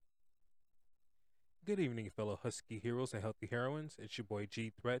Good evening, fellow Husky heroes and healthy heroines. It's your boy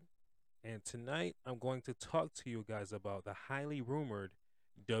G Thread, and tonight I'm going to talk to you guys about the highly rumored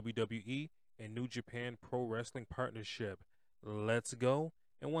WWE and New Japan Pro Wrestling partnership. Let's go.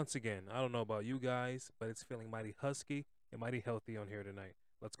 And once again, I don't know about you guys, but it's feeling mighty husky and mighty healthy on here tonight.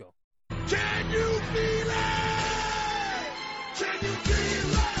 Let's go. Can you feel it? Can you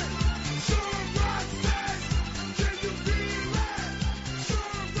feel it? Sure Rocksteady. Can you feel it?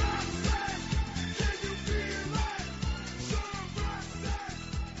 Sure Rocksteady. Can you feel it? Sure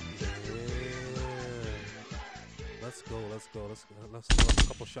Rocksteady. Yeah. Let's go. Let's go. Let's go up a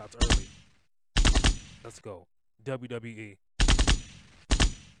couple shots early. Let's go. WWE,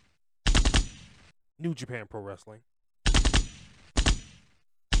 New Japan Pro Wrestling,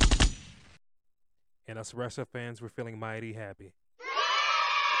 and us wrestler fans, we're feeling mighty happy.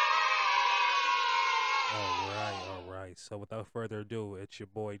 All right. So without further ado, it's your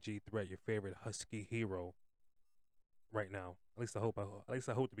boy G Threat, your favorite Husky hero right now. At least I hope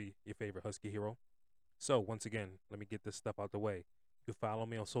to be your favorite Husky hero. So once again, let me get this stuff out the way. You can follow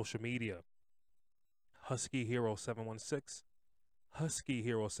me on social media, Husky Hero 716, Husky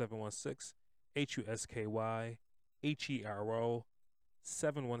Hero 716, HuskyHero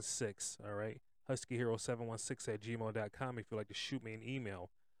 716. All right, Husky Hero 716 at gmail.com if you'd like to shoot me an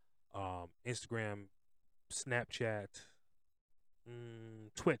email. Instagram, Snapchat,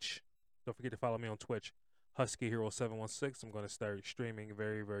 Twitch. Don't forget to follow me on Twitch, Husky Hero 716. I'm going to start streaming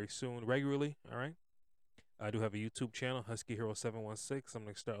very, very soon, regularly. All right. I do have a YouTube channel, Husky Hero 716. I'm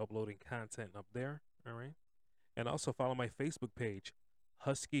going to start uploading content up there. All right. And also follow my Facebook page,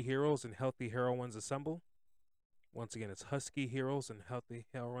 Husky Heroes and Healthy Heroines Assemble. Once again, it's Husky Heroes and Healthy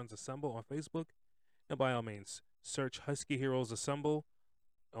Heroines Assemble on Facebook. And by all means, search Husky Heroes Assemble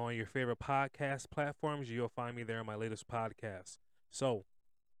on your favorite podcast platforms. You'll find me there in my latest podcast. So,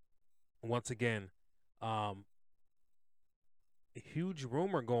 once again, um, a huge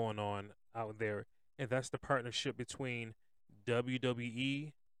rumor going on out there, and that's the partnership between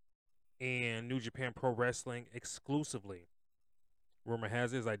WWE and New Japan Pro Wrestling exclusively. Rumor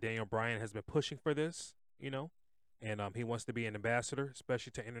has it is like Daniel Bryan has been pushing for this, and he wants to be an ambassador,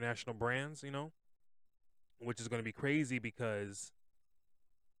 especially to international brands, which is going to be crazy because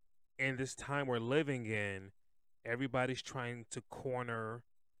in this time we're living in, everybody's trying to corner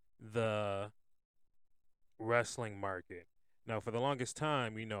the wrestling market. Now, for the longest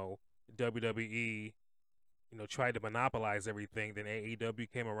time, WWE, tried to monopolize everything. Then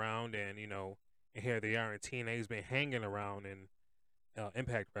AEW came around, and here they are, and TNA's been hanging around, and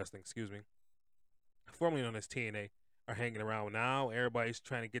Impact Wrestling, excuse me, formerly known as TNA, are hanging around now. Everybody's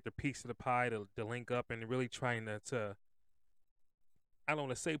trying to get their piece of the pie to link up and really trying to I don't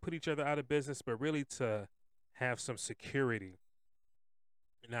want to say put each other out of business, but really to have some security.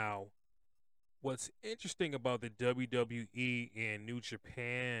 Now, what's interesting about the WWE and New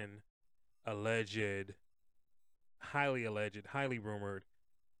Japan highly rumored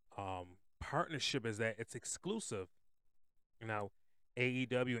partnership is that it's exclusive. Now,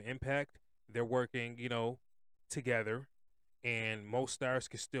 AEW and Impact, they're working, together, and most stars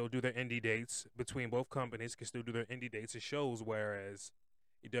can still do their indie dates between both companies, can still do their indie dates and shows, whereas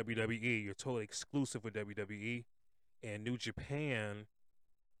WWE, you're totally exclusive with WWE. And New Japan,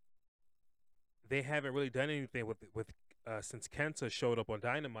 they haven't really done anything with since Kenta showed up on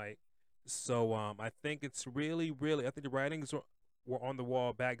Dynamite. So I think it's really. I think the writings were on the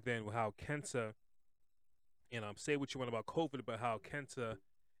wall back then with how Kenta, say what you want about COVID, but how Kenta,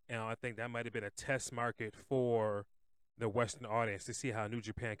 I think that might have been a test market for the Western audience to see how New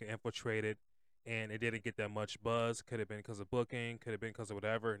Japan can infiltrate it, and it didn't get that much buzz. Could have been because of booking, could have been because of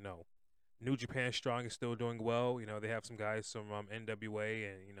whatever. No, New Japan Strong is still doing well. They have some guys from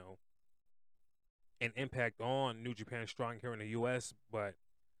NWA and an impact on New Japan Strong here in the U.S., but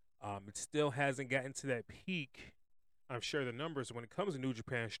it still hasn't gotten to that peak. I'm sure the numbers when it comes to New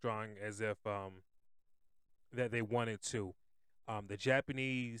Japan Strong as if that they wanted to. The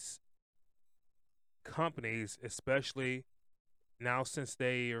Japanese companies, especially now since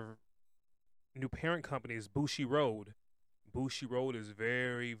they are new parent companies, Bushi Road. Bushi Road is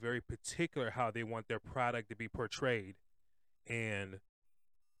very, very particular how they want their product to be portrayed. And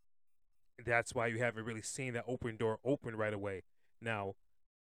that's why you haven't really seen that open door open right away. Now,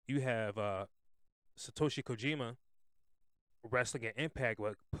 you have Satoshi Kojima wrestling at Impact,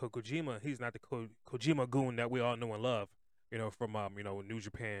 but Kojima, he's not the Kojima goon that we all know and love, from New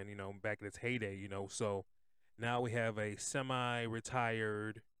Japan, back in its heyday, So now we have a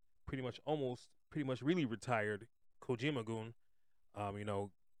semi-retired, pretty much really retired Kojima goon, going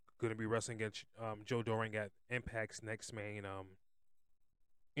to be wrestling against Joe Doring at Impact's next main,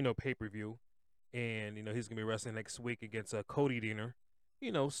 pay per view. and he's gonna be wrestling next week against Cody Deaner.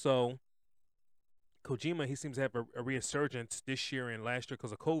 So Kojima, he seems to have a resurgence this year and last year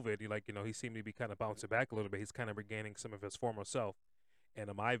because of COVID. He seemed to be kind of bouncing back a little bit. He's kind of regaining some of his former self, and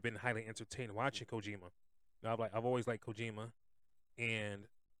I've been highly entertained watching Kojima. Now, I've always liked Kojima, and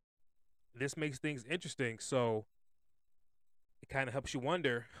this makes things interesting. So it kind of helps you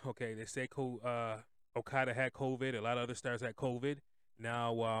wonder. Okay, they say Okada had COVID. A lot of other stars had COVID.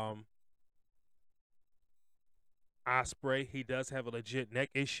 Now, Osprey, he does have a legit neck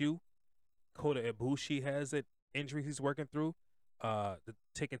issue. Kota Ibushi has it injuries he's working through. The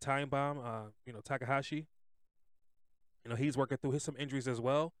taking time bomb, Takahashi, he's working through some injuries as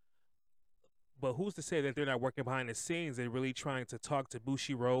well. But who's to say that they're not working behind the scenes? They're really trying to talk to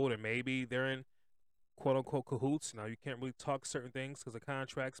Bushi Road, and maybe they're in quote unquote cahoots. Now you can't really talk certain things because of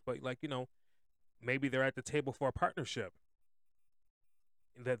contracts, but maybe they're at the table for a partnership.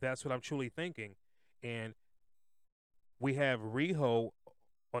 That's what I'm truly thinking. And we have Riho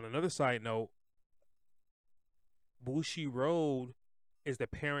on another side note. Bushi Road is the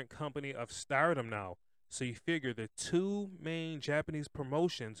parent company of Stardom now. So you figure the two main Japanese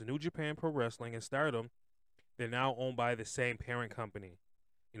promotions, New Japan Pro Wrestling and Stardom, they're now owned by the same parent company.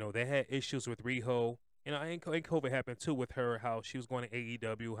 They had issues with Riho. And COVID happened too with her, how she was going to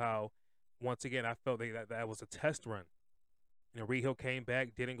AEW, how, once again, I felt that was a test run. Riho came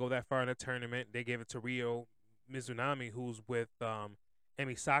back, didn't go that far in the tournament. They gave it to Ryo Mizunami, who's with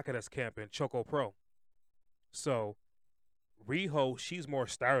Emi Sakura's camp in Choco Pro. So Riho, she's more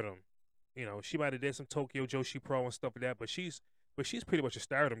Stardom. She might have did some Tokyo Joshi Pro and stuff like that, but she's pretty much a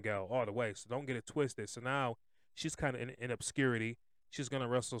Stardom gal all the way. So don't get it twisted. So now she's kind of in obscurity. She's gonna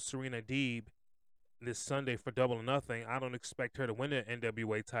wrestle Serena Deeb this Sunday for Double or Nothing. I don't expect her to win the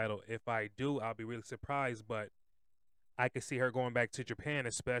NWA title. If I do, I'll be really surprised. But I could see her going back to Japan,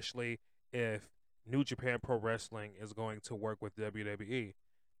 especially if New Japan Pro Wrestling is going to work with WWE.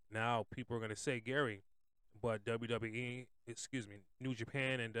 Now people are going to say, Gary, but New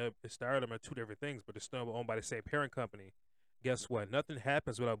Japan and Stardom are two different things, but they're still owned by the same parent company. Guess what? Nothing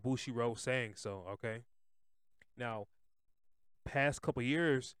happens without Bushiroad saying so, okay? Now, past couple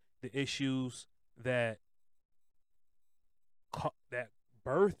years, the issues that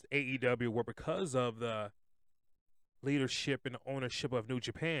birthed AEW were because of the leadership and ownership of New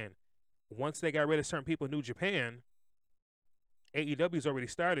Japan. Once they got rid of certain people in New Japan, AEW's already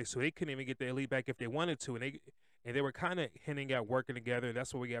started, so they couldn't even get the elite back if they wanted to, and they were kind of hinting at working together. And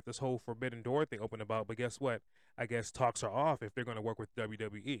that's where we got this whole Forbidden Door thing open about. But guess what? I guess talks are off if they're going to work with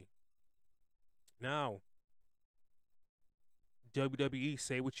WWE. Now, WWE,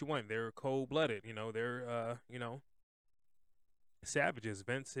 say what you want. They're cold-blooded. They're savages.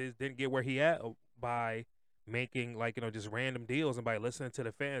 Vince didn't get where he at by making just random deals and by listening to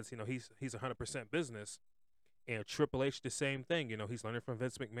the fans. He's 100% business. And Triple H, the same thing. He's learning from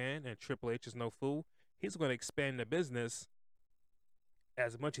Vince McMahon, and Triple H is no fool. He's going to expand the business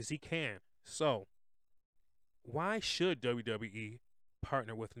as much as he can. So, why should WWE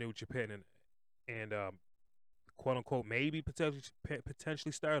partner with New Japan and quote unquote maybe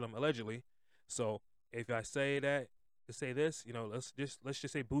potentially Stardom allegedly? So, if I say that to say this, let's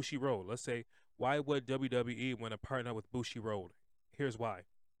just say Bushi Road. Let's say, why would WWE want to partner with Bushi Road? Here's why.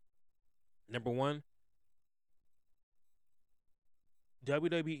 Number one,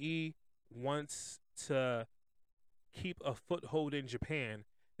 WWE wants to keep a foothold in Japan.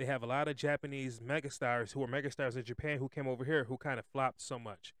 They have a lot of Japanese megastars who are megastars in Japan who came over here who kind of flopped so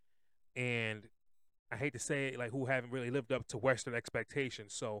much. And I hate to say it, who haven't really lived up to Western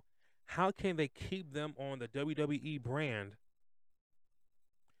expectations. So how can they keep them on the WWE brand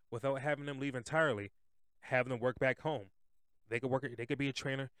without having them leave entirely? Have them work back home. They could be a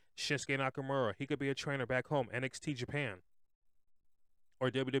trainer. Shinsuke Nakamura, he could be a trainer back home. NXT Japan. Or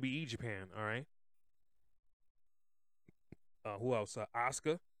WWE Japan, all right? Who else?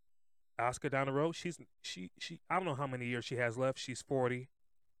 Asuka. Asuka down the road. She I don't know how many years she has left. She's 40,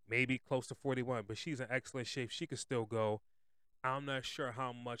 maybe close to 41, but she's in excellent shape. She could still go. I'm not sure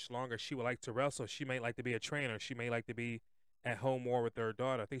how much longer she would like to wrestle. She may like to be a trainer. She may like to be at home more with her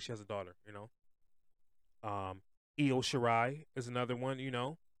daughter. I think she has a daughter, Io Shirai is another one,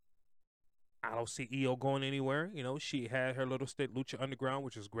 I don't see Io going anywhere. She had her little stint Lucha Underground,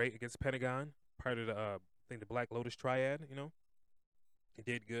 which was great against Pentagon, part of the I think the Black Lotus Triad. It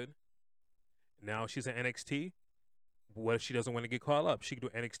did good. Now she's in NXT. What if she doesn't want to get called up? She can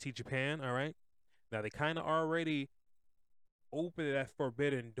do NXT Japan. All right. Now they kind of already opened that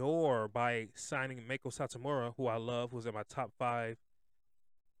forbidden door by signing Meiko Satomura, who I love, who's in my top 5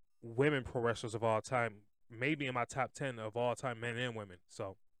 women pro wrestlers of all time, maybe in my top 10 of all time, men and women.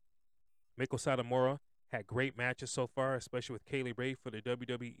 So Miko Satomura had great matches so far, especially with Kaylee Ray for the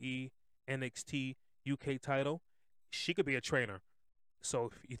WWE NXT UK title. She could be a trainer. So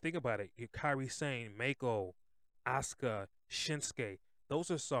if you think about it, you Kairi Sane, Mako, Asuka, Shinsuke. Those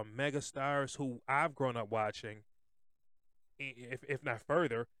are some mega stars who I've grown up watching, if not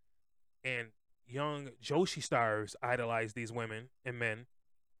further. And young Joshi stars idolize these women and men,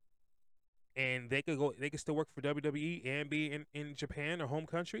 and they could still work for WWE and be in Japan or home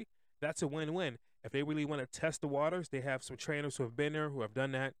country. That's a win-win. If they really want to test the waters, they have some trainers who have been there, who have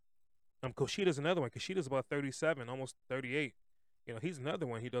done that. Kushida's another one. Kushida's about 37, almost 38. He's another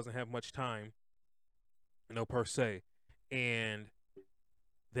one. He doesn't have much time, per se, and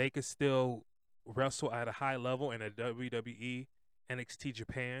they could still wrestle at a high level in a WWE, NXT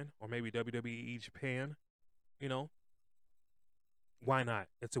Japan, or maybe WWE Japan. You know, why not?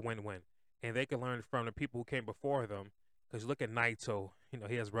 It's a win-win, and they can learn from the people who came before them. Because look at Naito.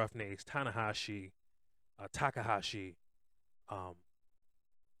 He has rough names. Tanahashi, Takahashi. Um,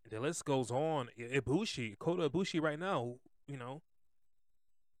 the list goes on. Ibushi, Kota Ibushi, right now. You know,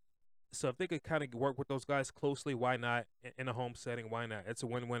 so if they could kind of work with those guys closely, why not? In a home setting, why not? It's a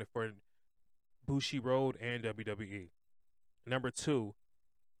win-win for Bushi Road and WWE. Number two,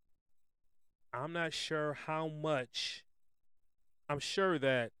 I'm not sure how much. I'm sure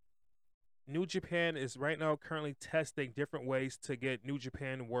that New Japan is right now currently testing different ways to get New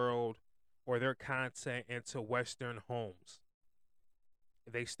Japan World or their content into Western homes.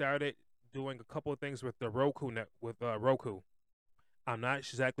 They started doing a couple of things with the Roku. I'm not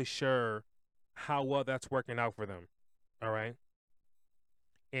exactly sure how well that's working out for them. All right,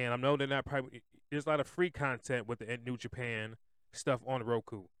 and I know they're not probably. There's a lot of free content with the New Japan stuff on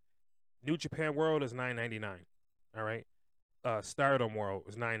Roku. New Japan World is $9.99. All right, Stardom World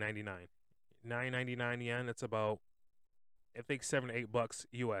is $9.99. $9.99 yen. That's about, I think, $7 to $8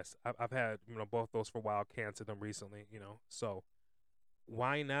 US. I've had both those for a while. Canceled them recently. So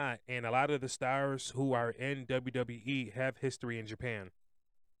why not? And a lot of the stars who are in WWE have history in Japan.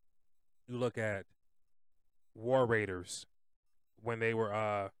 You look at War Raiders when they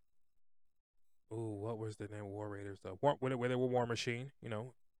were what was the name of War Raiders though? When they were War Machine.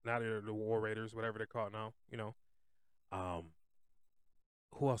 Now they're the War Raiders, whatever they're called now. Um,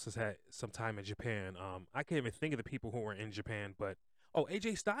 who else has had some time in Japan? I can't even think of the people who were in Japan, but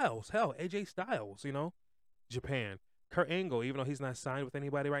AJ Styles, hell, AJ Styles, Japan. Kurt Angle, even though he's not signed with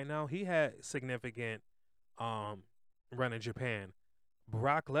anybody right now, he had significant run in Japan.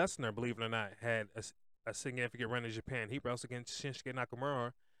 Brock Lesnar, believe it or not, had a significant run in Japan. He wrestled against Shinsuke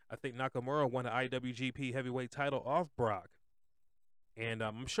Nakamura. I think Nakamura won the IWGP Heavyweight title off Brock. And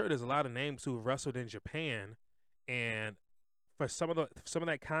I'm sure there's a lot of names who have wrestled in Japan, and for some of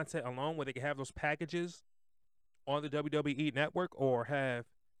that content alone, where they can have those packages on the WWE network or have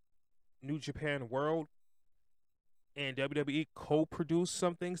New Japan World and WWE co-produce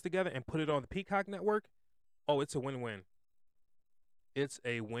some things together and put it on the Peacock network, it's a win-win. It's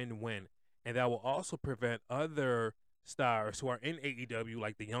a win-win. And that will also prevent other stars who are in AEW,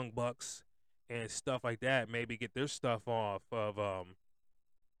 like the Young Bucks and stuff like that, maybe get their stuff off of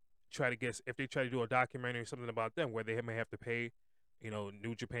if they try to do a documentary or something about them, where they may have to pay,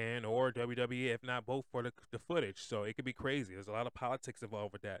 New Japan or WWE, if not both, for the footage. So it could be crazy. There's a lot of politics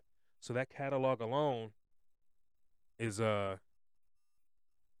involved with that. So that catalog alone is will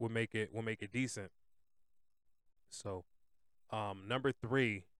make it decent. So number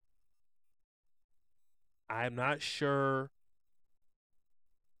three, I'm not sure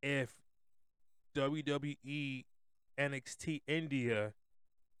if WWE NXT India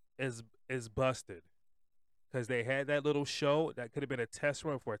is busted, because they had that little show that could have been a test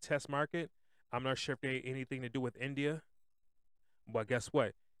run for a test market. I'm not sure if they had anything to do with India, but guess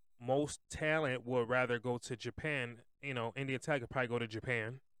what? Most talent would rather go to Japan. Indian talent could probably go to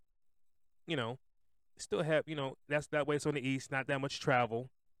Japan. Still have, that's that way. It's on the east, not that much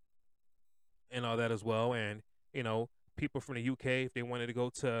travel and all that as well. And people from the UK, if they wanted to go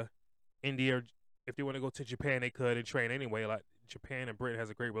to India, or if they want to go to Japan, they could and train anyway. Like Japan and Britain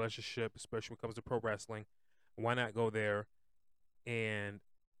has a great relationship, especially when it comes to pro wrestling. Why not go there? And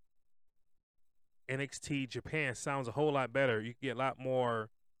NXT Japan sounds a whole lot better. You get a lot more,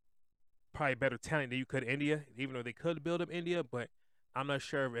 probably better talent than you could India, even though they could build up India. But I'm not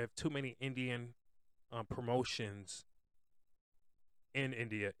sure if too many Indian promotions in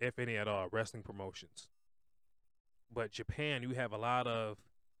India, if any at all, wrestling promotions. But Japan, you have a lot of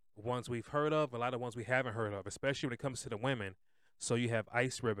ones we've heard of, a lot of ones we haven't heard of, especially when it comes to the women. So you have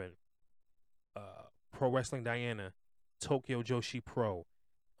Ice Ribbon, Pro Wrestling Diana, Tokyo Joshi Pro.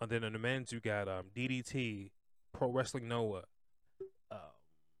 And then in the men's, you got DDT, Pro Wrestling Noah, uh,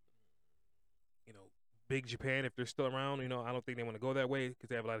 Big Japan, if they're still around, I don't think they want to go that way because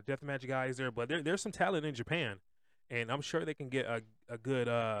they have a lot of deathmatch guys there. But there's some talent in Japan, and I'm sure they can get a good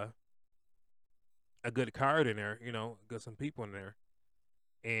a good card in there. Get some people in there,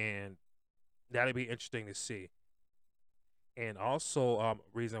 and that'd be interesting to see. And also,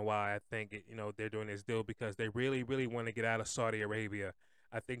 reason why I think they're doing this deal because they really, really want to get out of Saudi Arabia.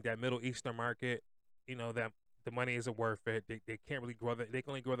 I think that Middle Eastern market, that the money isn't worth it. They can't really grow that. They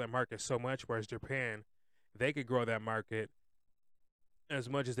can only grow that market so much. Whereas Japan, they could grow that market as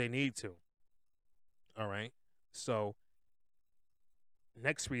much as they need to. All right. So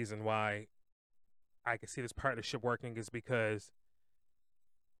next reason why I can see this partnership working is because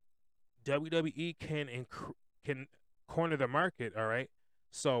WWE can corner the market. All right.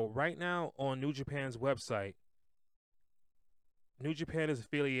 So right now on New Japan's website, New Japan is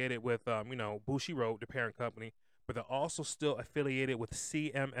affiliated with Bushiroad, the parent company, but they're also still affiliated with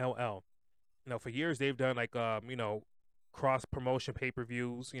CMLL. For years they've done like cross promotion pay per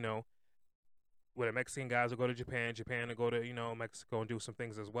views. Where the Mexican guys will go to Japan, Japan will go to Mexico and do some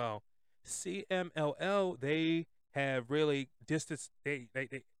things as well. CMLL, they have really distance. They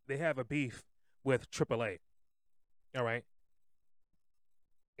have a beef with AAA. All right,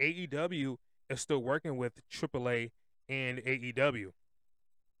 AEW is still working with AAA and AEW.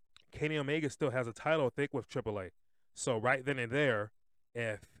 Kenny Omega still has a title, I think, with AAA. So right then and there,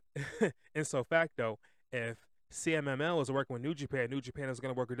 if in so facto, if CMML is working with New Japan is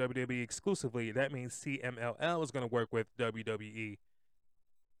going to work with WWE exclusively. That means CMLL is going to work with WWE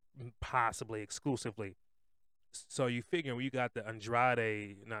possibly exclusively. So you figure when you got the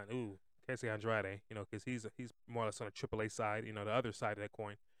Andrade, can't say Andrade, because he's more or less on the AAA side, the other side of that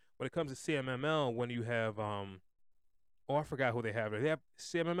coin. When it comes to CMML, when you have I forgot who they have there. They have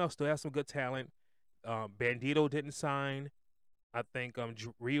CMML still has some good talent. Bandito didn't sign. I think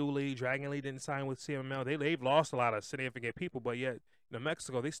Ryu Lee, Dragon Lee didn't sign with CMML. They've lost a lot of significant people, but yet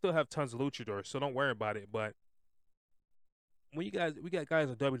Mexico they still have tons of luchadors, so don't worry about it. But when we got guys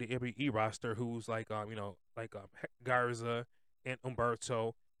on WWE roster who's like Garza and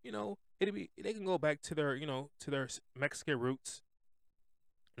Umberto, they can go back to their to their Mexican roots.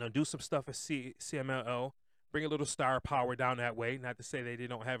 Do some stuff at CMLL, bring a little star power down that way. Not to say they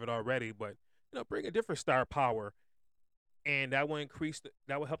don't have it already, but bring a different star power, and that will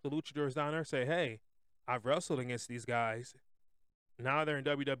that will help the luchadors down there say, hey, I've wrestled against these guys. Now they're in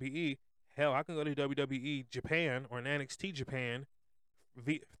WWE. Hell, I can go to WWE Japan or an NXT Japan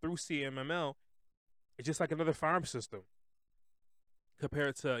through CMML. It's just like another farm system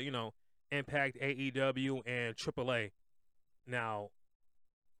compared to Impact, AEW, and AAA. Now,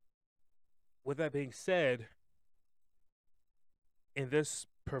 with that being said, in this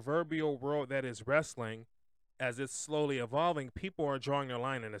proverbial world that is wrestling, as it's slowly evolving, people are drawing their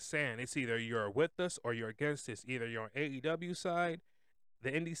line in the sand. It's either you're with us or you're against us. Either you're on AEW side, the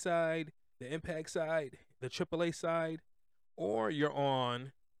indie side, the Impact side, the AAA side, or you're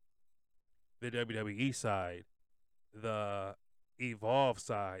on the WWE side, the Evolve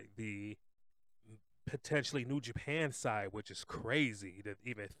side, the potentially New Japan side, which is crazy to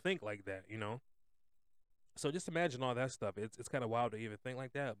even think like that, So just imagine all that stuff. It's kind of wild to even think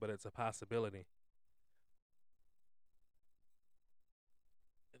like that, but it's a possibility.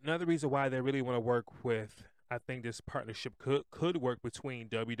 Another reason why they really want to work with, I think this partnership could work between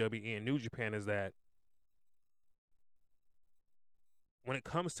WWE and New Japan is that when it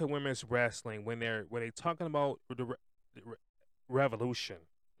comes to women's wrestling, when they're talking about the revolution,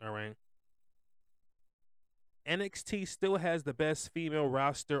 all right, NXT still has the best female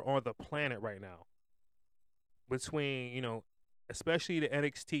roster on the planet right now. Between especially the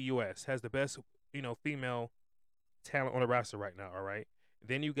NXT US has the best female talent on the roster right now. All right,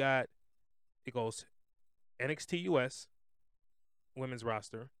 then you got it goes NXT US women's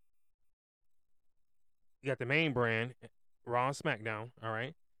roster. You got the main brand Raw and SmackDown. All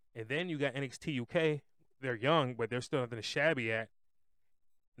right, and then you got NXT UK. They're young, but they're still nothing shabby at.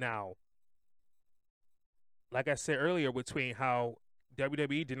 Now, like I said earlier, between how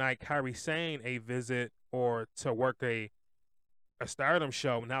WWE denied Kairi Sane a visit or to work a Stardom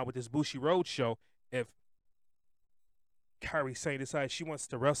show, now with this Bushi Road show, if Kairi Sane decides she wants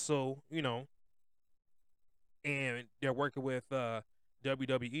to wrestle, and they're working with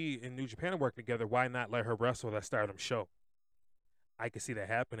WWE and New Japan working together, why not let her wrestle that Stardom show? I can see that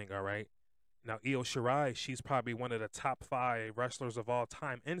happening, all right? Now, Io Shirai, she's probably one of the top 5 wrestlers of all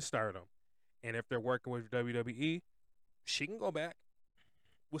time in Stardom. And if they're working with WWE, she can go back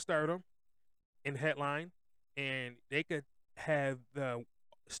with Stardom in headline, and they could have the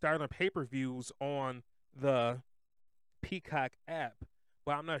Stardom pay-per-views on the Peacock app.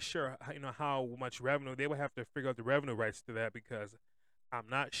 but I'm not sure how much revenue they would have to figure out the revenue rights to that because I'm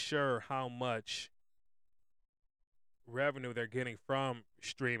not sure how much revenue they're getting from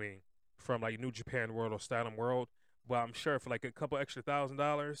streaming from like New Japan World or Stardom World. But I'm sure for like a couple extra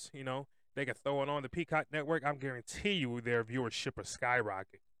 $1,000, they can throw it on the Peacock network. I'm guarantee you their viewership will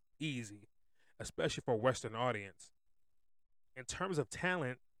skyrocket, easy, especially for a Western audience. In terms of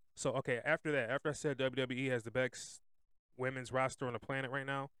talent, so okay, after that, after I said WWE has the best women's roster on the planet right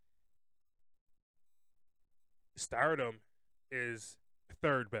now, Stardom is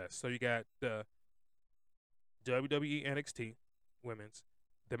third best. So you got the WWE NXT women's,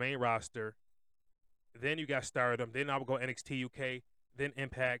 the main roster. Then you got Stardom. Then I would go NXT UK. Then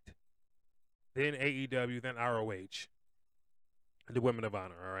Impact. Then AEW. Then ROH. The Women of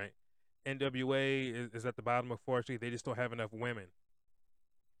Honor. All right. NWA is at the bottom. Unfortunately, they just don't have enough women.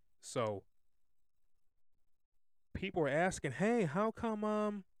 So people are asking, "Hey, how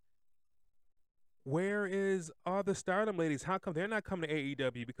come where is all the Stardom ladies? How come they're not coming to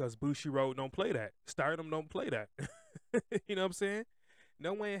AEW? Because Bushiroad don't play that. Stardom don't play that. You know what I'm saying?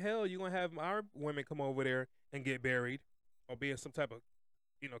 No way in hell you gonna have our women come over there and get buried, or be in some type of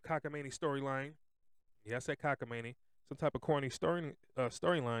cockamamie storyline. Yeah, I said cockamamie, some type of corny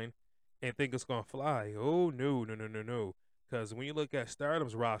storyline, and think it's gonna fly. Oh no, no, no, no, no. Because when you look at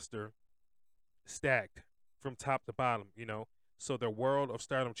Stardom's roster, stacked from top to bottom, so their World of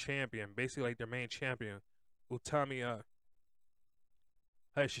Stardom champion, basically like their main champion, Utami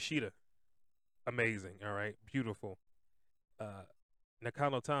Hayashishita, amazing. All right, beautiful. Uh,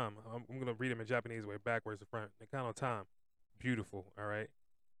 Nakano Tam, I'm gonna read him in Japanese way backwards to front. Nakano Tam, beautiful. All right,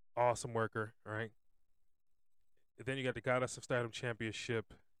 awesome worker. All right. And then you got the Goddess of Stardom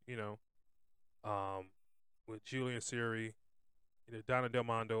Championship, you know, um, with Julian Siri, Donna Del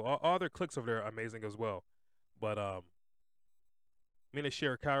Mondo. All their clicks over there are amazing as well. But Mina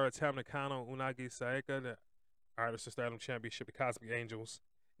Shirakawa, Tam Nakano, Unagi Saeka, the Artist of Stardom Championship, the Cosmic Angels,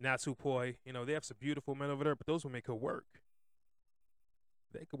 Natsupoi. They have some beautiful men over there, but those women could work.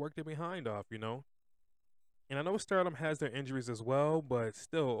 They could work their behind off. And I know Stardom has their injuries as well, but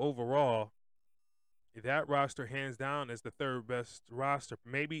still, overall, that roster, hands down, is the third best roster,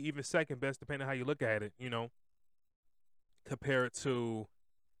 maybe even second best, depending on how you look at it. Compared to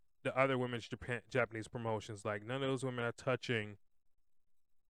the other women's Japanese promotions. Like none of those women are touching.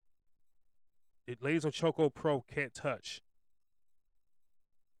 Ladies of Choco Pro can't touch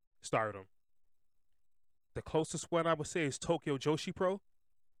Stardom. The closest one I would say is Tokyo Joshi Pro.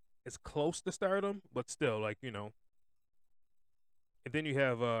 It's close to Stardom, but still, And then you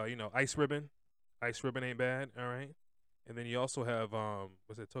have Ice Ribbon. Ice Ribbon ain't bad, all right. And then you also have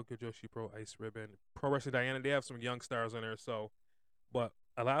was it Tokyo Joshi Pro, Ice Ribbon, Pro Wrestling Diana. They have some young stars on there, so but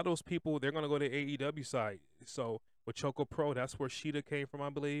a lot of those people they're gonna go to AEW side. So with Choco Pro, that's where Shida came from,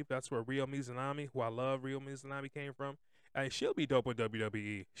 I believe. That's where Ryo Mizunami, who I love, Ryo Mizunami came from. And she'll be dope in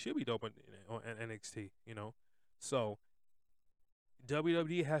WWE. She'll be dope on NXT. So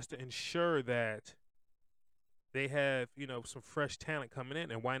WWE has to ensure that they have, some fresh talent coming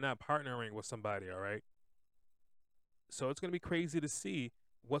in, and why not partnering with somebody, all right? So it's gonna be crazy to see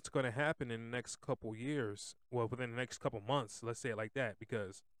what's gonna happen in the next couple years. Well, within the next couple months, let's say it like that,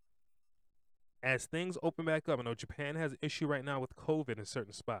 because as things open back up, I know Japan has an issue right now with COVID in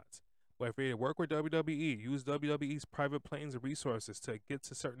certain spots. But if they work with WWE, use WWE's private planes and resources to get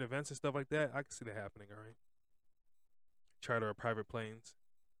to certain events and stuff like that, I can see that happening, all right? Charter of private planes.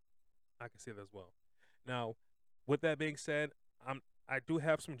 I can see that as well. Now, with that being said, I do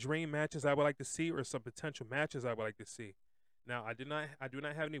have some dream matches I would like to see, or some potential matches I would like to see. Now, I do not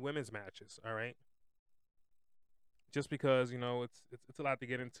have any women's matches, all right? Just because it's a lot to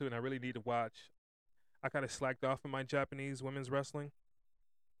get into, and I really need to watch. I kind of slacked off in my Japanese women's wrestling,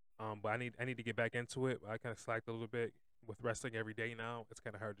 but I need to get back into it. I kind of slacked a little bit with wrestling every day now. It's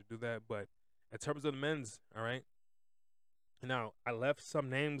kind of hard to do that, but in terms of the men's, all right. Now, I left some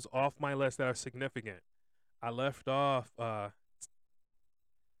names off my list that are significant. I left off. I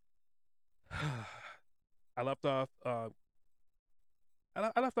left off. I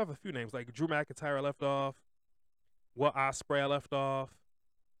left off a few names like Drew McIntyre. I left off. Will Ospreay. I left off.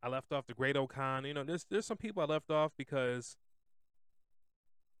 I left off the Great O'Khan. There's some people I left off because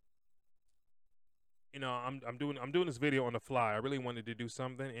I'm doing this video on the fly. I really wanted to do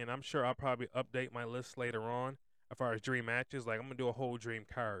something, and I'm sure I'll probably update my list later on as far as dream matches. Like I'm gonna do a whole dream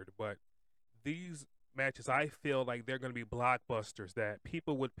card, but these matches I feel like they're gonna be blockbusters that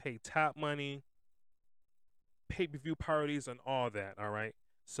people would pay top money, pay-per-view parties, and all that. All right,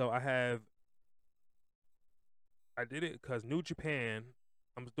 so I did it because New Japan.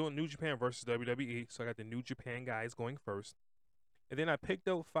 I'm doing New Japan versus WWE, so I got the New Japan guys going first. And then I picked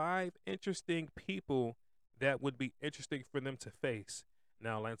out 5 interesting people that would be interesting for them to face.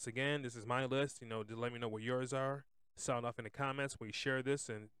 Now, once again, this is my list. Just let me know what yours are. Sound off in the comments when you share this,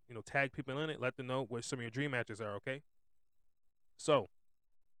 and tag people in it. Let them know what some of your dream matches are. Okay. So,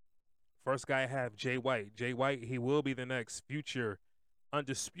 first guy I have Jay White. Jay White, he will be the next future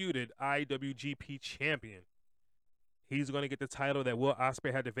undisputed IWGP champion. He's going to get the title that Will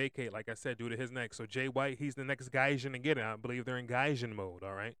Ospreay had to vacate, like I said, due to his neck. So Jay White, he's the next Gaijin to get it. I believe they're in Gaijin mode,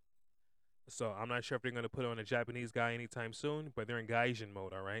 all right? So I'm not sure if they're going to put on a Japanese guy anytime soon, but they're in Gaijin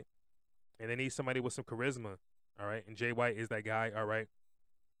mode, all right? And they need somebody with some charisma, all right? And Jay White is that guy, all right?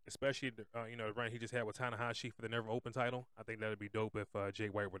 Especially, the run he just had with Tanahashi for the Never Open title. I think that would be dope if Jay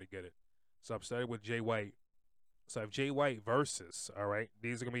White were to get it. So I'm starting with Jay White. So I have Jay White versus, all right?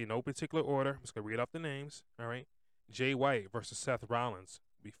 These are going to be in no particular order. I'm just going to read off the names, all right? Jay White versus Seth Rollins,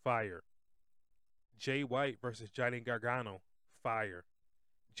 be fire. Jay White versus Johnny Gargano, fire.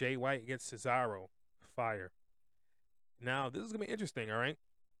 Jay White against Cesaro, fire. Now, this is going to be interesting, all right?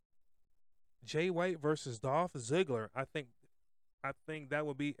 Jay White versus Dolph Ziggler, I think that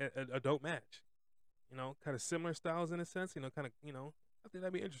would be a dope match. Kind of similar styles in a sense, I think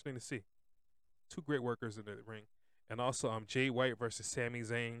that'd be interesting to see. 2 great workers in the ring. And also Jay White versus Sami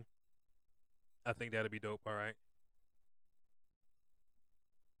Zayn. I think that'd be dope, all right?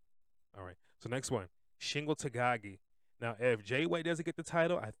 All right. So next one, Shingo Takagi. Now, if Jay White doesn't get the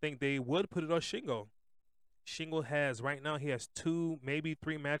title, I think they would put it on Shingo. Shingo has right now, he has 2, maybe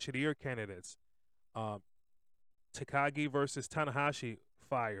 3 match of the year candidates. Takagi versus Tanahashi,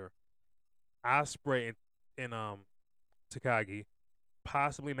 fire. Ospreay and Takagi,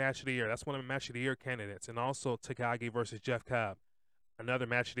 possibly match of the year. That's one of the match of the year candidates. And also Takagi versus Jeff Cobb, another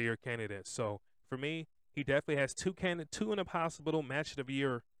match of the year candidate. So for me, he definitely has 2 in a possible match of the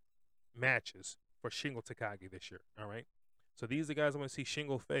year matches for Shingo Takagi this year. All right. So these are the guys I want to see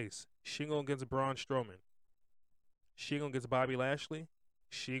Shingo face. Shingo against Braun Strowman. Shingo against Bobby Lashley.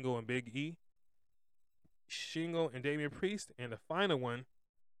 Shingo and Big E. Shingo and Damian Priest. And the final one,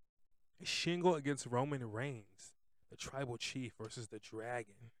 Shingo against Roman Reigns, the Tribal Chief versus the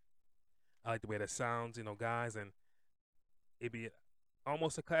Dragon. I like the way that sounds, guys, and it'd be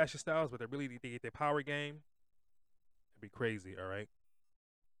almost a clash of styles, but they get their power game. It'd be crazy, all right?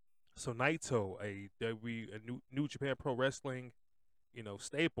 So Naito, a New Japan Pro Wrestling,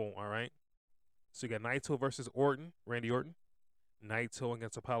 staple, all right? So you got Naito versus Orton, Randy Orton. Naito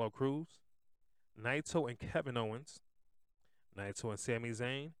against Apollo Crews. Naito and Kevin Owens. Naito and Sami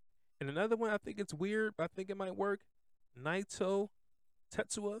Zayn. And another one, I think it's weird, but I think it might work. Naito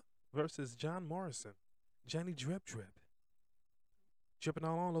Tetsuya versus John Morrison. Johnny Drip Drip. Dripping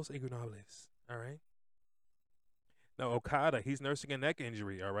all on los iguanales, all right? Now, Okada, he's nursing a neck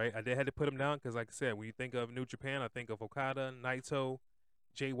injury, all right? I did have to put him down because, like I said, when you think of New Japan, I think of Okada, Naito,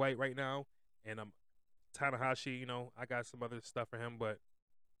 Jay White right now, and Tanahashi, I got some other stuff for him, but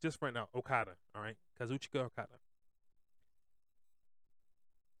just right now, Okada, all right? Kazuchika Okada.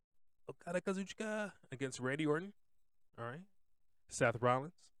 Okada Kazuchika against Randy Orton, all right? Seth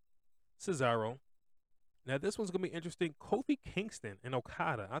Rollins, Cesaro. Now, this one's going to be interesting. Kofi Kingston and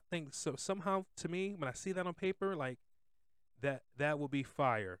Okada. I think so. Somehow, to me, when I see that on paper, like, that will be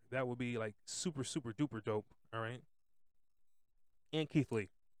fire. That will be, like, super, super duper dope, all right? And Keith Lee.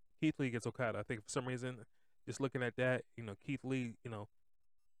 Keith Lee gets Okada. I think for some reason, just looking at that, Keith Lee,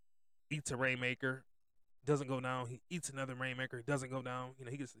 eats a Rainmaker, doesn't go down. He eats another Rainmaker, doesn't go down.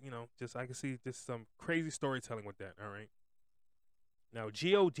 He gets, just I can see just some crazy storytelling with that, all right? Now,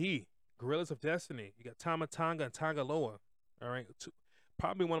 G.O.D., Gorillas of Destiny. You got Tama Tonga and Tonga Loa. All right.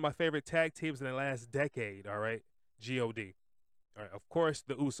 Probably one of my favorite tag teams in the last decade. All right. G.O.D. All right. Of course,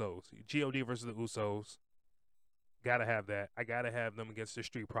 the Usos. G.O.D. versus the Usos. Gotta have that. I gotta have them against the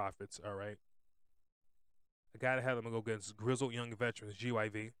Street Profits. All right. I gotta have them go against Grizzled Young Veterans,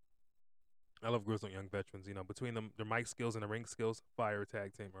 GYV. I love Grizzled Young Veterans. Between them, their mic skills and the ring skills, fire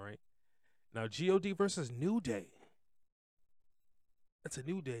tag team. All right. Now, G.O.D. versus New Day. It's a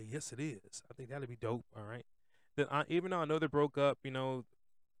New Day. Yes, it is. I think that'd be dope. All right. Then, even though I know they broke up,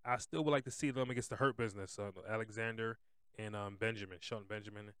 I still would like to see them against the Hurt Business. Alexander and Benjamin, Shelton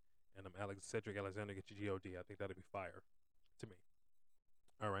Benjamin, and Cedric Alexander get your God. I think that'd be fire to me.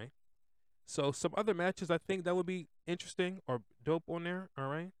 All right. So some other matches I think that would be interesting or dope on there. All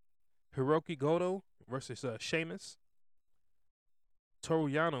right. Hiroki Goto versus Sheamus.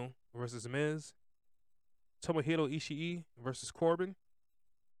 Toru Yano versus Miz. Tomohiro Ishii versus Corbin.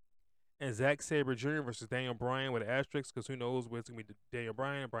 And Zack Sabre Jr. versus Daniel Bryan with an asterisk because who knows whether it's going to be Daniel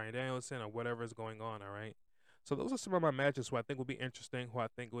Bryan, Bryan Danielson, or whatever is going on, all right? So those are some of my matches who I think would be interesting, who I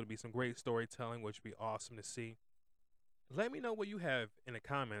think would be some great storytelling, which would be awesome to see. Let me know what you have in the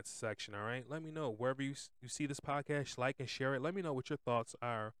comments section. All right, let me know wherever you see this podcast, like and share it. Let me know what your thoughts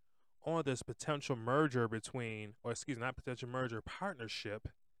are on this potential merger between, or excuse me, not potential merger, partnership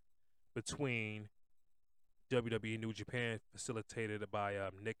between WWE New Japan, facilitated by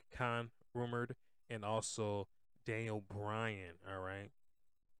Nick Khan, rumored, and also Daniel Bryan. All right.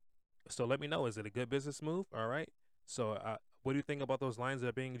 So let me know. Is it a good business move? All right. So what do you think about those lines that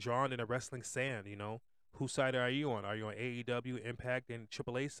are being drawn in the wrestling sand? You know, whose side are you on? Are you on AEW, Impact, and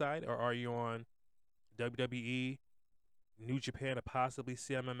AAA side, or are you on WWE, New Japan, or possibly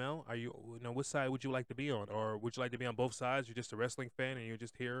CMML? Are you know, what side would you like to be on, or would you like to be on both sides? You're just a wrestling fan and you're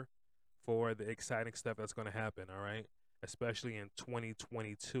just here for the exciting stuff that's going to happen. All right, especially in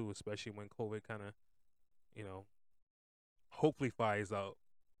 2022, especially when COVID kind of, you know, hopefully fizzes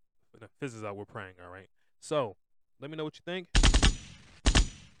out. We're praying. All right. So let me know what you think.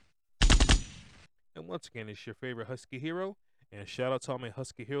 And once again, it's your favorite Husky hero. And shout out to all my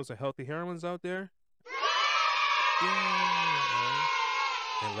Husky heroes and healthy heroines out there. Yeah. All right.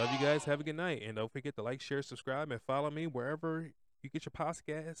 And love you guys. Have a good night. And don't forget to like, share, subscribe, and follow me wherever you get your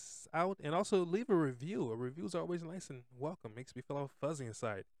podcasts out. And also leave a review. A review's always nice and welcome. Makes me feel all fuzzy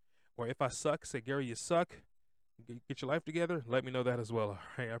inside. Or if I suck, say, Gary, you suck. Get your life together. Let me know that as well. All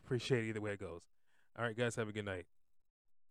right. I appreciate it either way it goes. All right, guys. Have a good night.